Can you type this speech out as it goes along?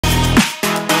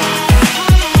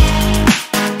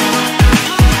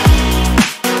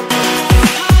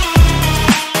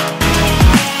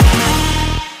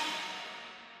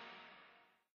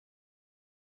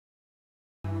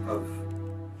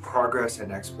progress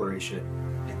and exploration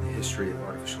in the history of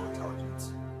artificial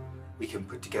intelligence. We can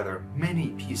put together many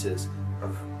pieces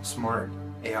of smart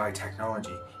AI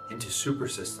technology into super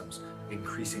systems of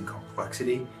increasing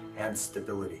complexity and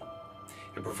stability.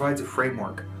 It provides a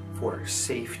framework for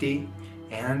safety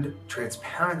and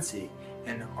transparency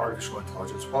in artificial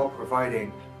intelligence while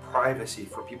providing privacy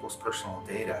for people's personal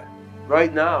data.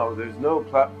 Right now, there's no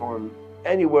platform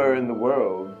anywhere in the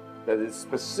world that is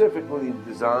specifically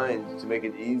designed to make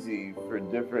it easy for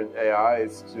different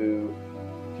AIs to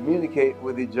communicate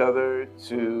with each other,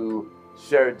 to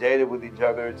share data with each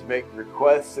other, to make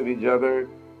requests of each other,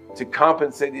 to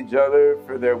compensate each other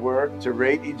for their work, to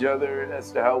rate each other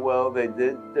as to how well they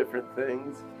did different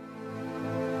things.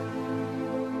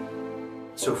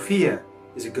 Sophia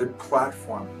is a good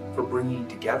platform for bringing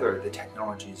together the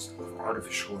technologies of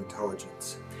artificial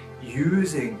intelligence,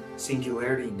 using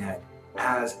SingularityNet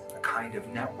as a kind of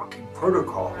networking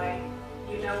protocol. Right.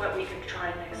 You know what we can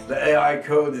try next. The AI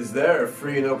code is there,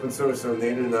 free and open source on the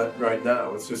internet right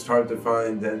now. It's just hard to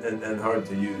find and hard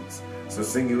to use. So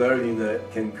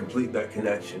SingularityNet can complete that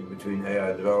connection between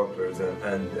AI developers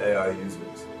and AI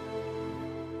users.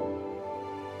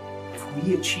 If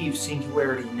we achieve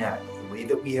SingularityNet the way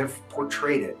that we have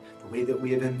portrayed it, the way that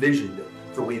we have envisioned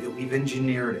it, the way that we've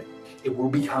engineered it, it will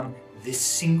become the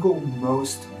single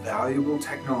most valuable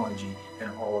technology in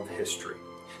all of history.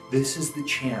 This is the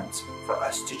chance for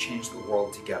us to change the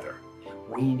world together.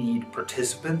 We need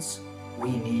participants.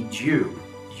 We need you,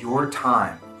 your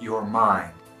time, your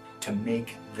mind, to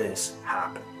make this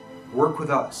happen. Work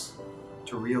with us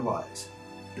to realize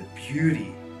the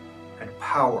beauty and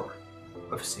power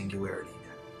of singularity.